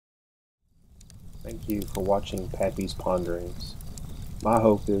Thank you for watching Pappy's Ponderings. My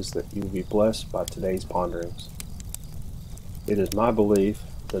hope is that you will be blessed by today's ponderings. It is my belief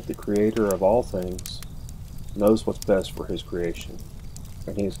that the Creator of all things knows what's best for His creation,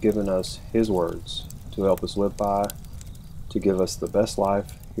 and He has given us His words to help us live by, to give us the best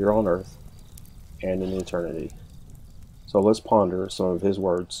life here on earth and in eternity. So let's ponder some of His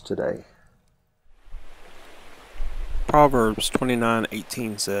words today. Proverbs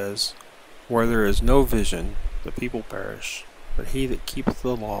 29:18 says, "Where there is no vision, the people perish, but he that keepeth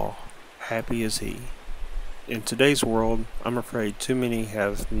the law, happy is he." In today's world, I'm afraid too many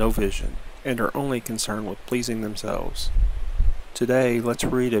have no vision and are only concerned with pleasing themselves. Today, let's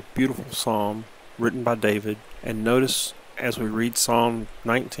read a beautiful psalm written by David, and notice as we read Psalm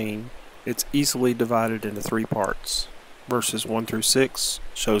 19, it's easily divided into three parts. Verses 1 through 6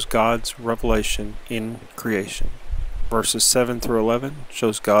 shows God's revelation in creation. Verses 7 through 11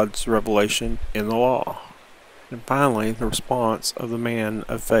 shows God's revelation in the law. And finally, the response of the man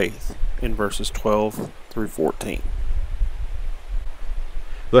of faith in verses 12 through 14.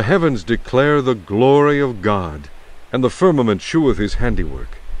 The heavens declare the glory of God, and the firmament sheweth his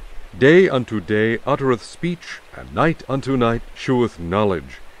handiwork. Day unto day uttereth speech, and night unto night sheweth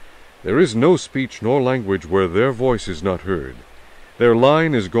knowledge. There is no speech nor language where their voice is not heard. Their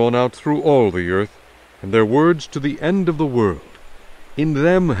line is gone out through all the earth, and their words to the end of the world. In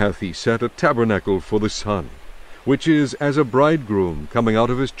them hath he set a tabernacle for the sun, which is as a bridegroom coming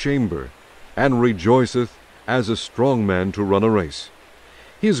out of his chamber, and rejoiceth as a strong man to run a race.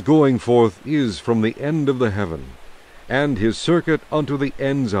 His going forth is from the end of the heaven, and his circuit unto the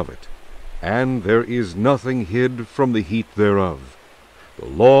ends of it, and there is nothing hid from the heat thereof. The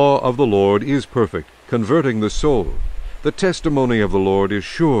law of the Lord is perfect, converting the soul. The testimony of the Lord is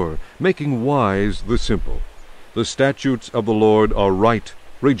sure, making wise the simple. The statutes of the Lord are right,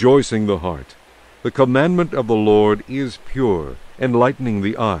 rejoicing the heart. The commandment of the Lord is pure, enlightening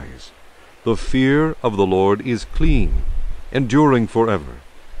the eyes. The fear of the Lord is clean, enduring forever.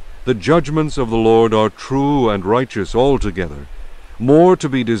 The judgments of the Lord are true and righteous altogether. More to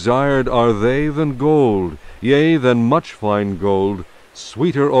be desired are they than gold, yea, than much fine gold,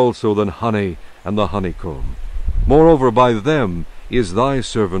 sweeter also than honey and the honeycomb. Moreover, by them is thy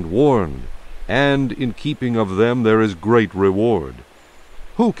servant warned, and in keeping of them there is great reward.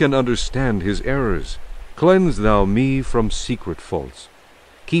 Who can understand his errors? Cleanse thou me from secret faults.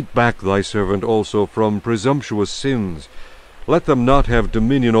 Keep back thy servant also from presumptuous sins. Let them not have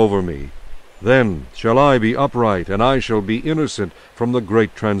dominion over me. Then shall I be upright, and I shall be innocent from the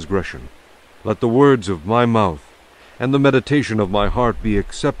great transgression. Let the words of my mouth and the meditation of my heart be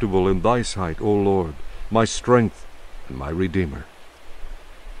acceptable in thy sight, O Lord, my strength and my Redeemer.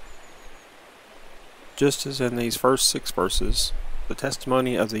 Just as in these first 6 verses, the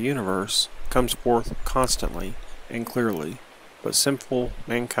testimony of the universe comes forth constantly and clearly, but sinful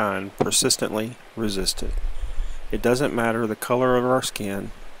mankind persistently resist it. It doesn't matter the color of our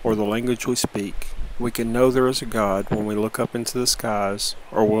skin or the language we speak. We can know there is a God when we look up into the skies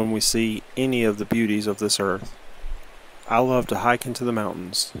or when we see any of the beauties of this earth. I love to hike into the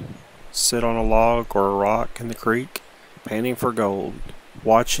mountains, sit on a log or a rock in the creek, panning for gold,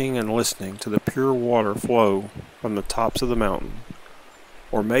 watching and listening to the pure water flow from the tops of the mountain.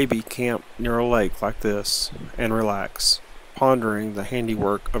 Or maybe camp near a lake like this and relax, pondering the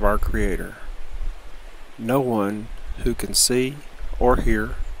handiwork of our Creator. No one who can see or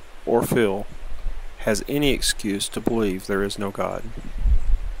hear or feel has any excuse to believe there is no God.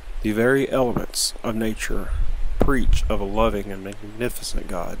 The very elements of nature preach of a loving and magnificent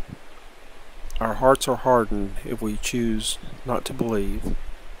God. Our hearts are hardened if we choose not to believe.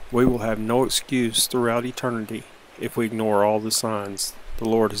 We will have no excuse throughout eternity if we ignore all the signs the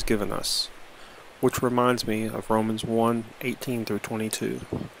Lord has given us. Which reminds me of Romans 1:18 through 22,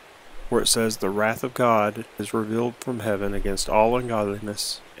 where it says, "The wrath of God is revealed from heaven against all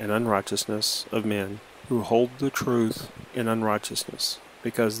ungodliness and unrighteousness of men, who hold the truth in unrighteousness,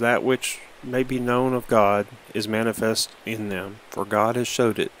 because that which may be known of God is manifest in them, for God has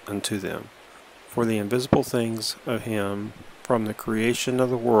showed it unto them. For the invisible things of him from the creation of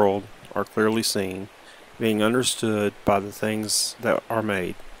the world are clearly seen, being understood by the things that are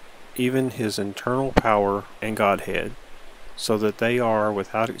made, even his internal power and Godhead, so that they are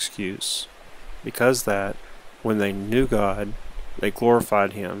without excuse, because that, when they knew God, they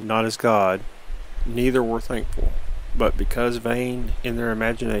glorified him not as God, neither were thankful, but because vain in their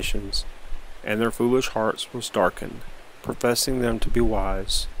imaginations, and their foolish hearts was darkened, professing them to be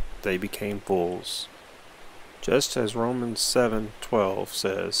wise, they became fools." Just as Romans 7:12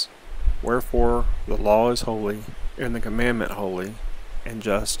 says, "Wherefore the law is holy, and the commandment holy, and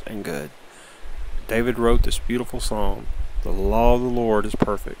just and good." David wrote this beautiful song, "The law of the Lord is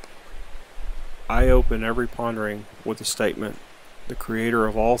perfect." I open every pondering with a statement: the Creator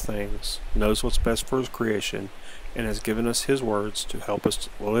of all things knows what's best for His creation and has given us His words to help us to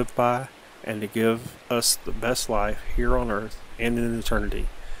live by and to give us the best life here on earth and in eternity.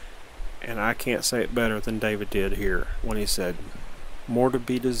 And I can't say it better than David did here when he said, "More to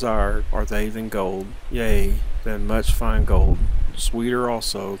be desired are they than gold, yea, than much fine gold, sweeter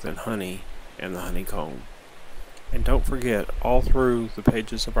also than honey and the honeycomb." And don't forget, all through the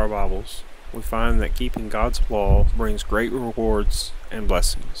pages of our Bibles, we find that keeping God's law brings great rewards and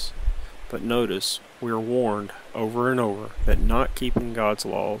blessings. But notice, we are warned over and over that not keeping God's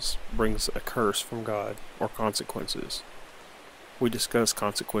laws brings a curse from God or consequences. We discussed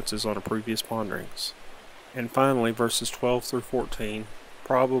consequences on a previous Ponderings. And finally, verses 12 through 14,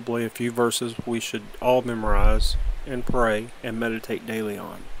 probably a few verses we should all memorize and pray and meditate daily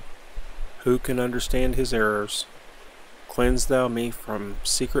on. Who can understand his errors? Cleanse thou me from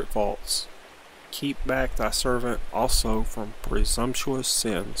secret faults. Keep back thy servant also from presumptuous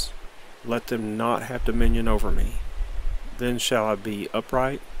sins. Let them not have dominion over me. Then shall I be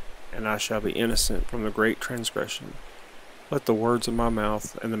upright, and I shall be innocent from the great transgression. Let the words of my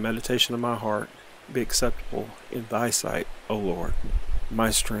mouth and the meditation of my heart be acceptable in thy sight, O Lord,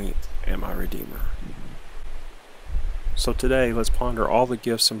 my strength and my Redeemer. So today, let's ponder all the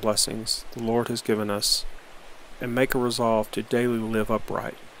gifts and blessings the Lord has given us and make a resolve to daily live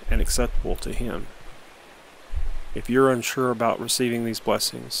upright and acceptable to Him. If you're unsure about receiving these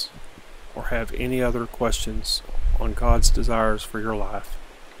blessings or have any other questions on God's desires for your life,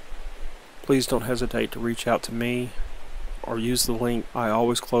 please don't hesitate to reach out to me or use the link I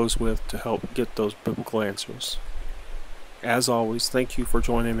always close with to help get those biblical answers. As always, thank you for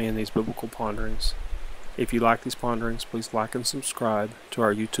joining me in these biblical ponderings. If you like these ponderings, please like and subscribe to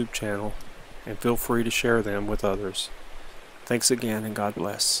our YouTube channel and feel free to share them with others. Thanks again, and God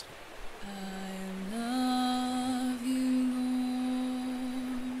bless. I love you,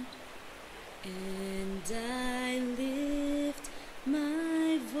 Lord, and I lift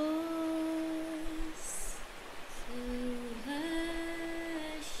my voice to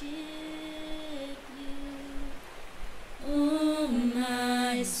worship you. Oh,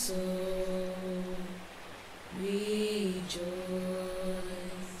 my soul, rejoice.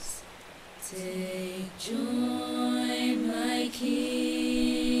 Take joy, my King,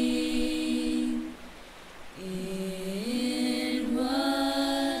 in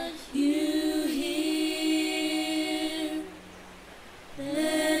what you hear.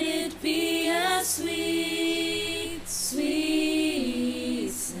 Let it be a sweet,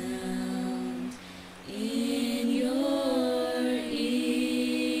 sweet sound in your ear.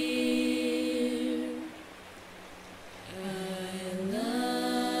 I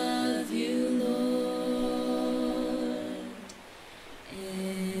love you, Lord,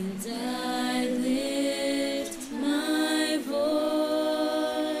 and I lift my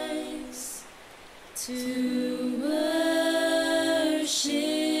voice to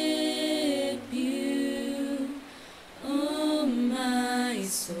worship you. Oh, my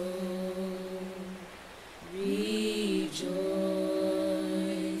soul, rejoice.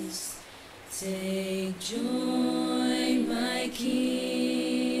 Take joy, my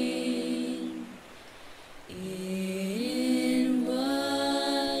King, in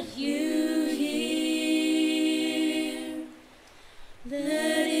what you hear.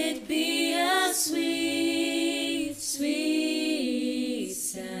 Let it be a sweet